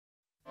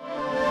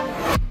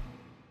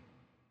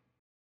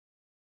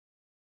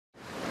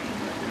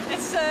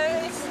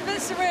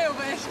bit surreal,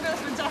 but it feels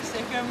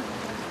fantastic.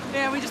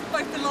 Yeah, we're just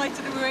both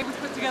delighted that we were able to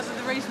put together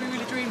the race we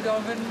really dreamed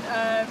of and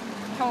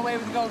come away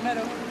with the gold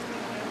medal.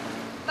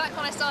 Back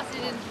when I started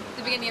in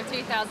the beginning of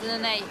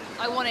 2008,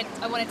 I wanted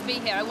to be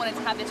here. I wanted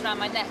to have this around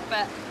my neck,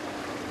 but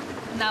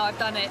now I've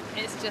done it.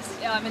 It's just,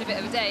 I'm in a bit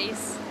of a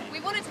daze. We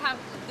wanted to have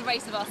the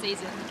race of our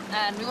season,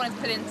 and we wanted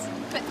to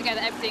put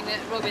together everything that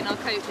Robin, our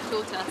coach, had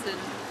taught us, and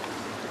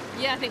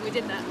yeah, I think we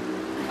did that.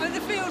 I mean,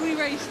 the field we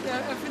raced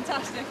are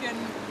fantastic, and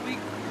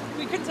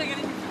we couldn't take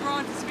anything for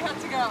granted, so we had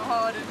to go out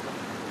hard and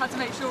had to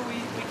make sure we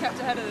kept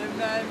ahead of them.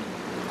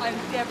 And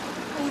yeah,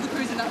 all the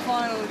crews in that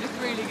final were just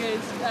really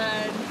good,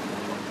 and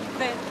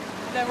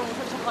they're all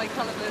such a high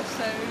calibre,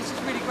 so it was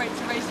just really great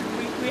to race them.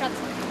 We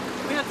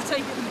had to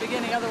take it from the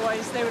beginning,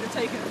 otherwise they would have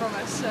taken it from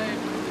us, so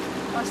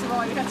that's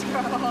why we had to go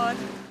out hard.